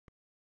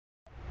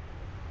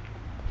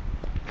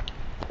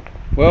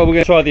Well, we're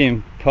going to try the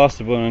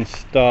impossible and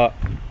start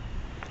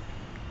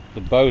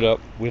the boat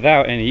up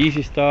without any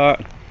easy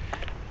start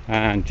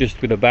and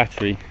just with a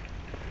battery,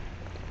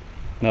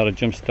 not a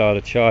jump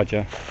starter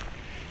charger.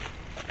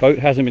 Boat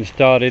hasn't been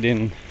started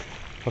in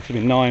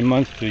approximately 9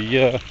 months to a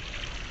year,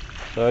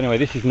 so anyway,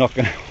 this is not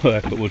going to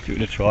work, but we'll give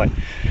it a try.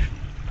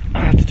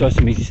 I have to try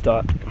some easy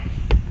start.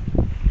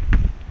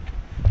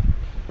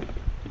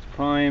 It's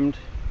primed,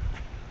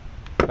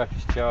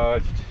 battery's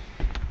charged.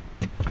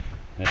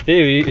 The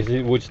theory is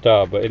it would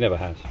start, but it never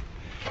has.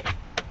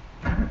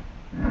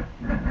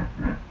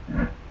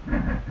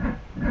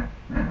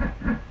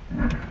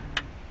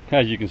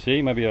 As you can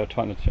see, maybe I'll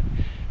tighten the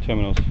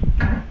terminals.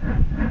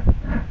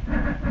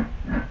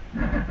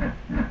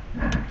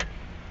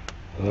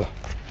 Ugh.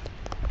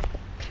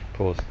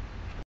 Pause.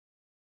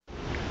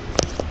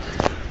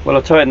 Well,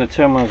 I'll tighten the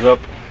terminals up,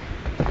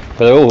 but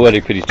they're already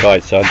pretty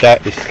tight, so I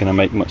doubt this is going to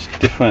make much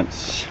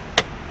difference.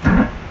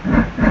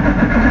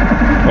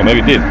 Well, maybe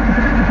it did.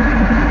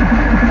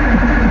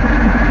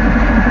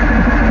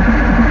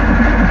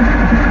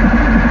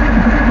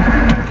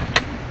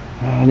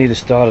 I need a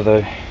starter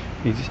though.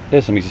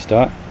 There's some easy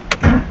start.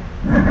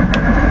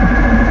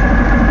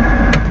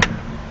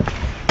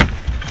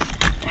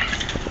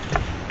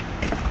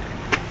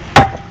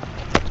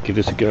 Let's give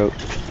this a go.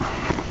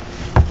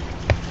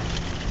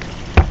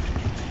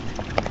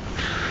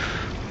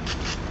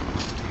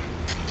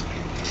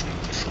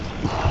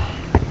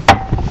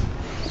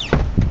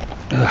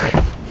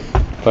 Ugh.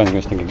 Phone's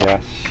gonna stink of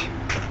gas.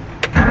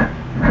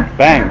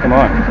 Bang! Come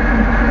on.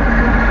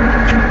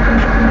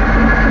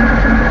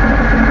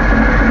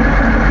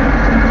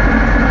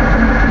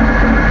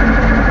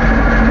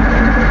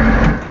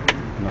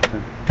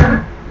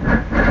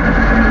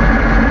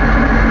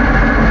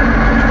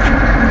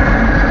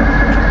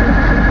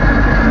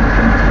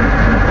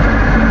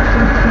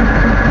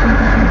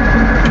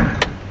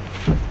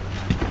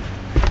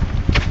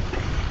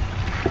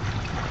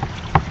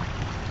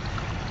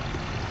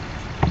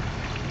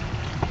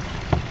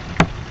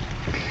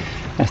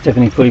 That's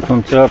definitely fully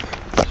pumped up,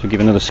 so we'll give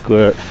another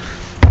squirt.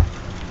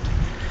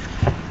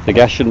 The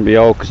gas shouldn't be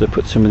old because I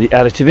put some of the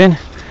additive in.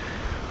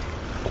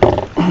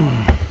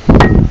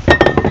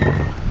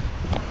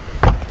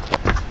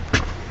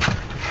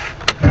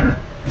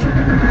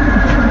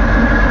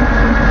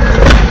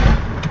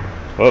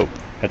 Whoa,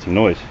 had some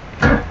noise.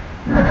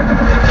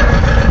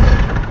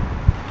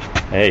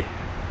 Hey.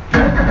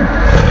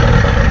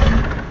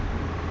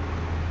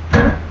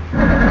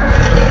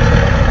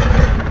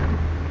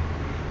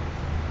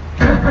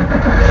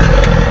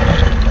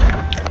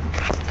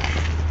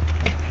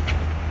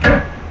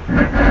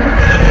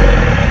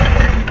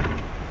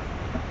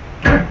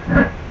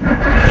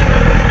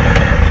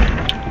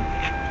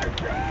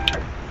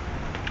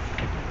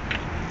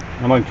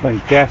 I'm going to try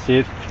and gas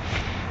it.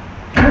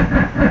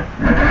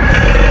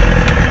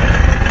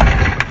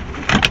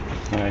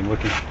 That ain't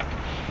working.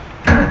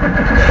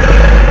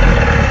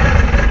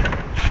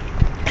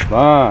 Come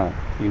on,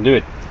 you can do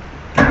it.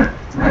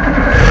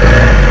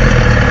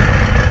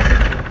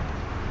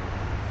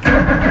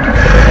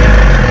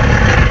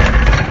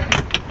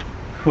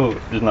 Oh,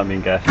 it does not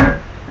mean gas.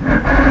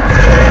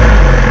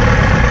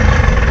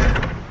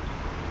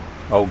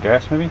 Old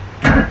gas maybe?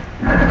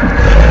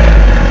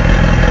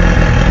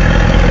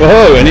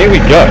 Whoa, and here we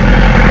go.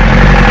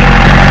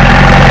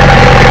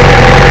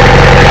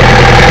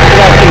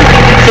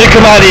 So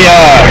come out the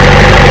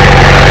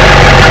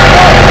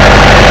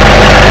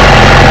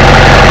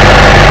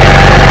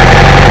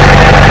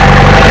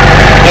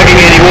not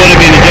getting any water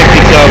being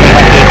ejected, so I'm going to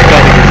have to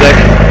stop it for a sec.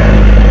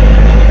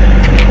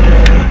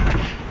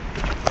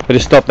 I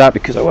just stopped that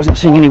because I wasn't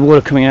seeing any water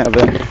coming out of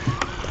there.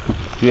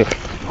 Yeah.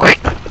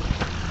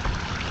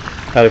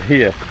 Out of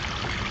here.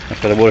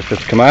 That's where the water's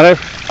supposed to come out of.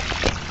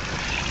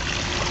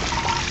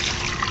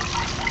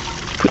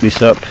 Put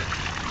this up,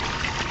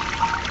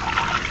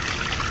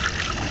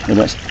 and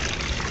that's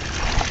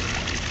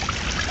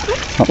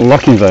not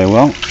locking very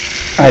well.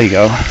 There you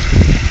go.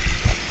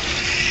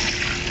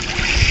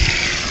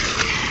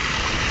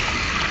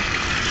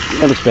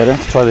 That looks better.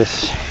 Let's try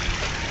this.